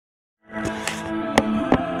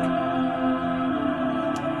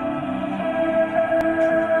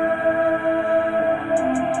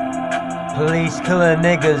Police killing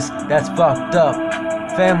niggas, that's fucked up.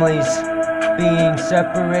 Families being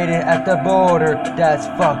separated at the border, that's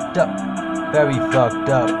fucked up. Very fucked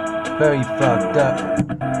up. Very fucked up.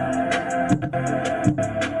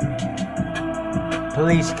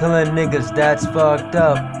 Police killing niggas, that's fucked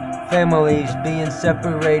up. Families being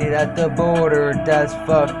separated at the border, that's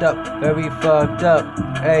fucked up. Very fucked up.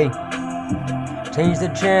 Hey, change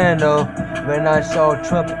the channel when I saw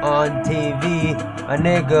Trump on TV. A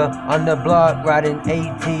nigga on the block riding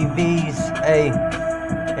ATVs, ayy,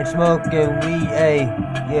 and smoking weed, ayy,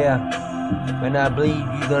 yeah. When I bleed,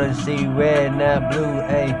 you gonna see red, not blue,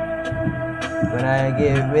 ayy. When I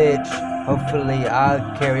get rich, hopefully I'll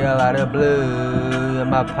carry a lot of blue in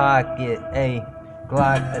my pocket, ayy.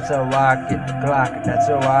 Glock, that's a rocket, Glock, that's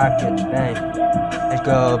a rocket, bang. Let's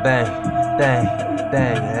go, bang, bang,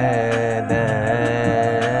 bang, hey, bang.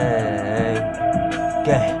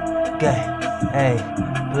 Gang, gang, hey.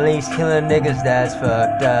 Police killing niggas, that's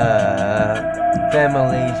fucked up.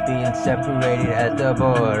 Families being separated at the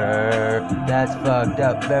border, that's fucked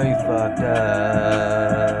up, very fucked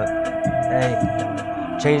up. Hey,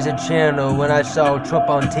 change the channel when I saw Trump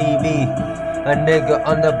on TV. A nigga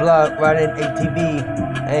on the block riding ATV,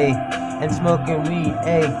 ayy, and smoking weed,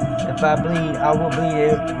 ayy. If I bleed, I will bleed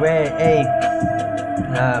it red, ayy,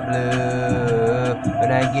 not blue.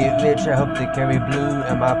 When I get rich, I hope to carry blue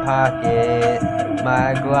in my pocket.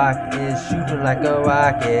 My Glock is shooting like a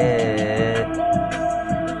rocket.